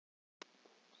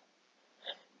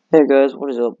Hey guys, what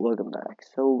is up? Welcome back.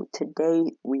 So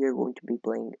today we are going to be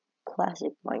playing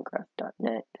Classic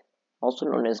Minecraft.net, also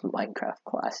known as Minecraft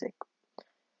Classic.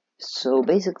 So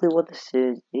basically what this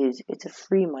is it's a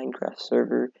free Minecraft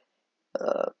server,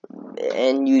 uh,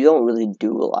 and you don't really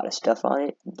do a lot of stuff on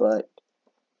it, but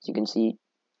as you can see,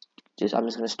 I'm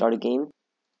just going to start a game,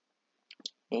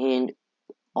 and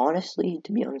honestly,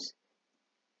 to be honest,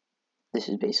 this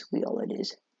is basically all it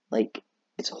is. Like,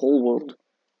 it's a whole world,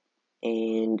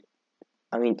 and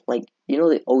I mean, like, you know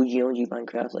the OG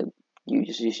Minecraft, like, you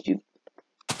just used to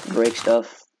break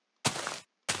stuff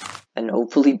and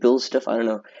hopefully build stuff. I don't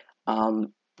know.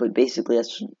 But basically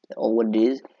that's all what it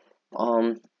is.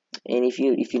 Um, and if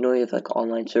you know you have like an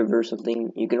online server or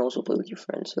something, you can also play with your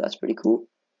friends. So that's pretty cool.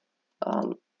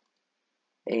 Um,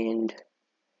 and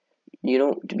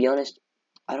to be honest,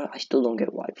 I still don't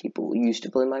get why people used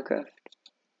to play Minecraft.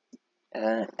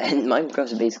 And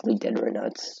Minecraft is basically dead right now.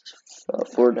 It's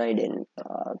Fortnite and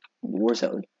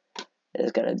Warzone.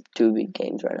 It's kind of two big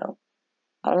games right now.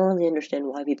 I don't really understand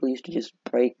why people used to just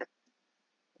break.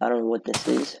 I don't know what this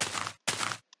is.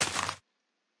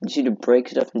 You need to break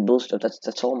stuff and build stuff.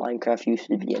 That's all Minecraft used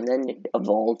to be, and then it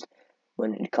evolved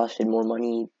when it costed more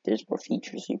money. There's more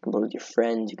features. You can play with your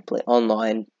friends. You can play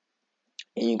online,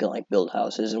 and you can like build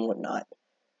houses and whatnot.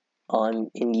 In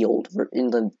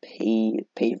the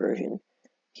pay version.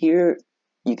 Here,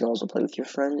 you can also play with your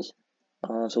friends.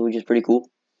 So which is pretty cool.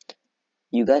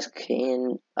 You guys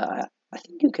can. I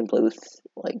think you can play with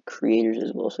like creators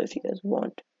as well. So if you guys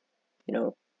want, you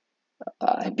know,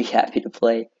 I'd be happy to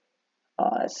play.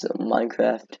 Some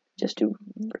Minecraft, just do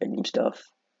random stuff.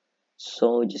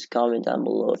 So just comment down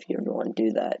below if you ever want to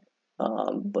do that.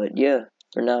 But yeah,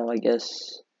 for now, I guess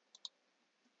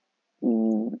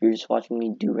you're just watching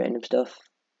me do random stuff.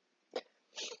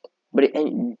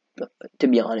 And to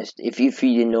be honest, if you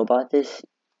didn't know about this,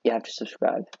 you have to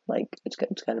subscribe. Like it's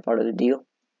kind of part of the deal.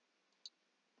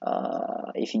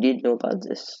 If you didn't know about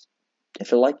this, you have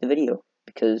to like the video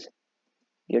because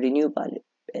you already knew about it,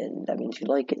 and that means you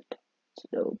like it.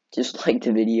 So just like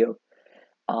the video.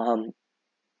 Um,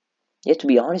 Yeah, to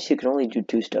be honest, you can only do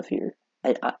two stuff here.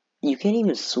 You can't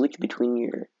even switch between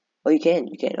your. Oh, you can.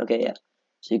 Okay, yeah.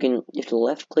 So you have to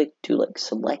left click to like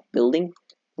select building,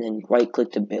 and then right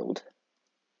click to build.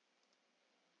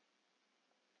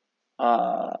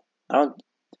 Uh, I don't,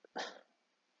 I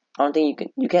don't think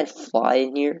you can't fly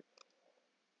in here.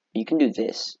 You can do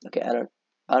this. Okay,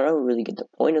 I don't really get the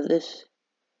point of this,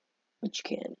 but you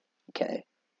can. Okay,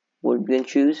 what are we gonna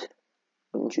choose?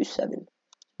 We're gonna choose 7.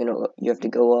 You have to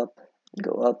go up,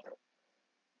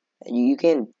 and you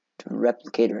can't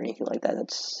replicate or anything like that.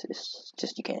 It's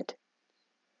just you can't.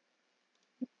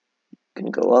 You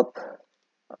can go up.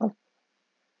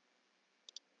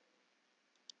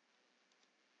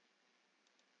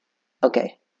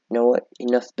 Okay, you know what?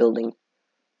 Enough building.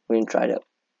 We're gonna try to.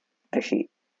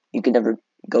 Actually, you can never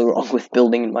go wrong with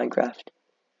building in Minecraft.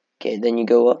 Okay, then you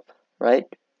go up, right?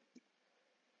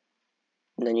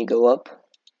 And then you go up.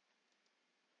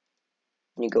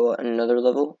 And you go on another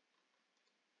level.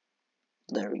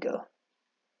 There we go.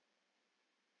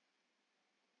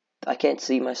 I can't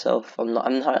see myself. I'm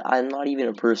not even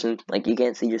a person. Like you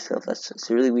can't see yourself. It's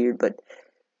really weird, but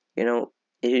you know,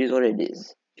 it is what it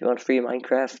is. If you want free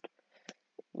Minecraft,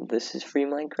 this is free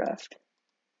Minecraft.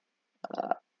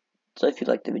 Uh, so if you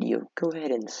liked the video, go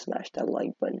ahead and smash that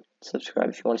like button. Subscribe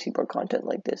if you want to see more content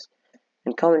like this.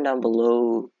 And comment down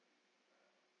below,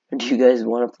 do you guys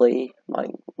want to play my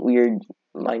weird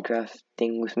Minecraft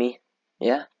thing with me?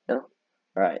 Yeah? No?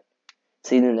 Alright.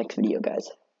 See you in the next video, guys.